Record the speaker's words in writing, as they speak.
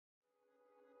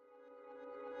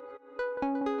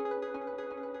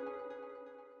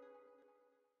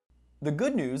The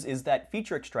good news is that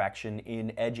feature extraction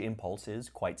in Edge Impulse is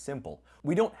quite simple.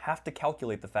 We don't have to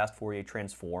calculate the fast Fourier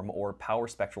transform or power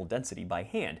spectral density by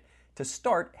hand. To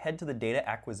start, head to the data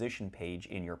acquisition page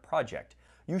in your project.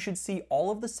 You should see all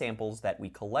of the samples that we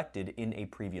collected in a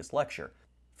previous lecture.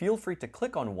 Feel free to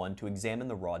click on one to examine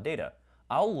the raw data.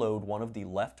 I'll load one of the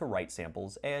left to right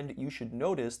samples, and you should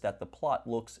notice that the plot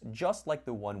looks just like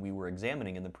the one we were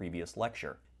examining in the previous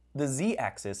lecture. The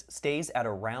z-axis stays at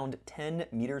around 10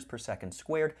 meters per second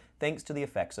squared thanks to the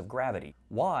effects of gravity.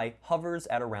 Y hovers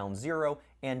at around 0,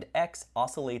 and x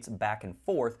oscillates back and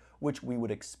forth, which we would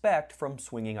expect from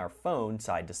swinging our phone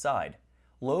side to side.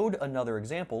 Load another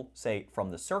example, say from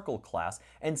the circle class,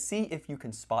 and see if you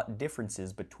can spot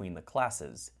differences between the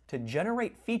classes. To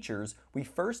generate features, we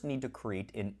first need to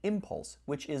create an impulse,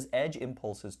 which is Edge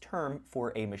Impulse's term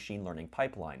for a machine learning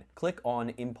pipeline. Click on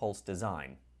Impulse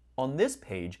Design. On this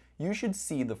page, you should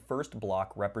see the first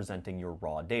block representing your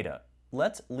raw data.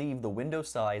 Let's leave the window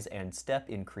size and step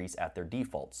increase at their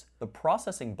defaults. The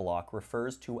processing block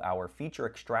refers to our feature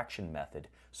extraction method,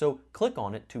 so click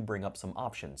on it to bring up some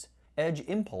options. Edge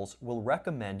Impulse will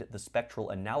recommend the spectral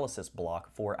analysis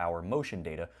block for our motion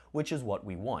data, which is what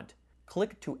we want.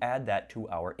 Click to add that to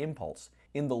our impulse.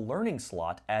 In the learning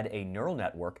slot, add a neural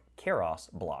network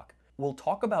Keras block. We'll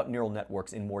talk about neural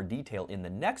networks in more detail in the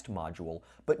next module,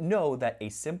 but know that a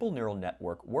simple neural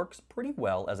network works pretty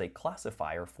well as a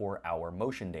classifier for our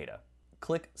motion data.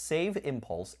 Click Save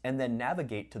Impulse and then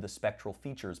navigate to the Spectral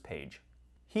Features page.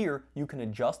 Here, you can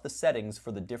adjust the settings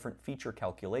for the different feature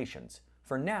calculations.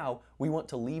 For now, we want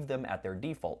to leave them at their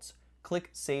defaults.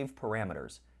 Click Save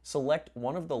Parameters. Select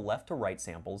one of the left to right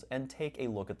samples and take a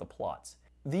look at the plots.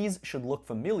 These should look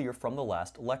familiar from the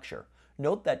last lecture.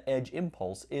 Note that Edge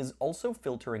Impulse is also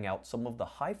filtering out some of the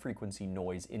high-frequency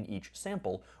noise in each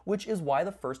sample, which is why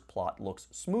the first plot looks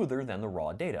smoother than the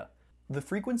raw data. The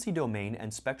frequency domain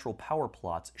and spectral power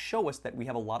plots show us that we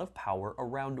have a lot of power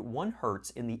around 1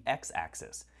 Hz in the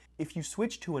x-axis. If you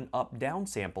switch to an up-down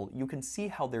sample, you can see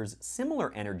how there's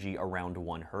similar energy around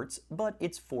 1 Hz, but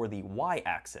it's for the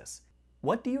y-axis.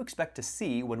 What do you expect to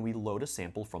see when we load a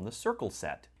sample from the circle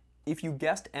set? If you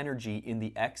guessed energy in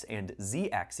the x and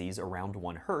z axes around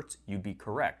 1 Hz, you'd be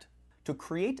correct. To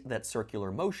create that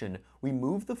circular motion, we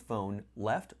move the phone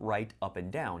left, right, up,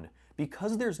 and down.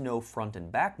 Because there's no front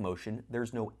and back motion,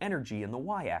 there's no energy in the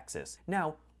y-axis.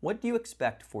 Now, what do you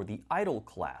expect for the idle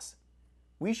class?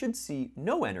 We should see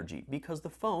no energy because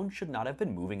the phone should not have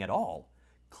been moving at all.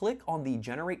 Click on the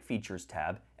Generate Features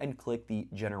tab and click the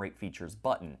Generate Features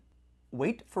button.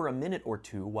 Wait for a minute or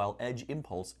two while Edge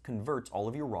Impulse converts all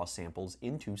of your raw samples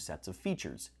into sets of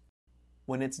features.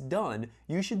 When it's done,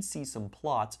 you should see some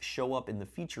plots show up in the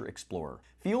Feature Explorer.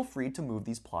 Feel free to move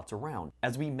these plots around.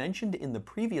 As we mentioned in the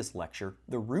previous lecture,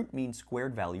 the root mean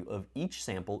squared value of each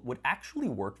sample would actually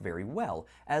work very well,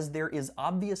 as there is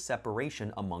obvious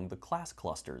separation among the class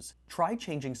clusters. Try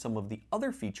changing some of the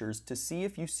other features to see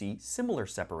if you see similar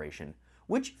separation.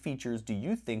 Which features do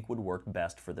you think would work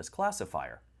best for this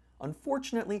classifier?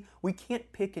 Unfortunately, we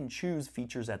can't pick and choose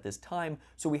features at this time,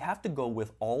 so we have to go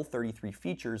with all 33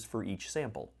 features for each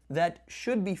sample. That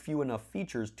should be few enough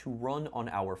features to run on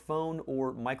our phone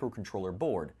or microcontroller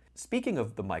board. Speaking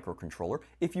of the microcontroller,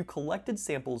 if you collected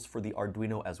samples for the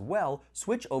Arduino as well,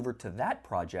 switch over to that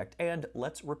project and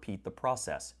let's repeat the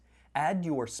process. Add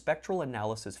your spectral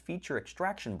analysis feature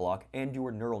extraction block and your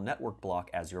neural network block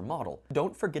as your model.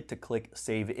 Don't forget to click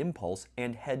Save Impulse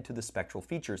and head to the Spectral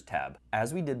Features tab.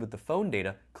 As we did with the phone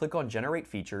data, click on Generate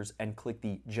Features and click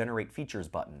the Generate Features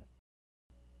button.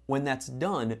 When that's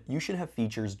done, you should have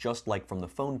features just like from the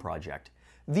phone project.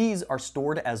 These are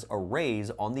stored as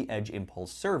arrays on the Edge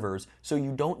Impulse servers, so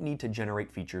you don't need to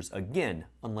generate features again,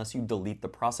 unless you delete the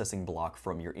processing block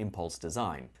from your Impulse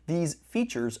design. These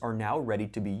features are now ready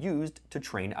to be used to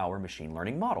train our machine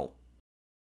learning model.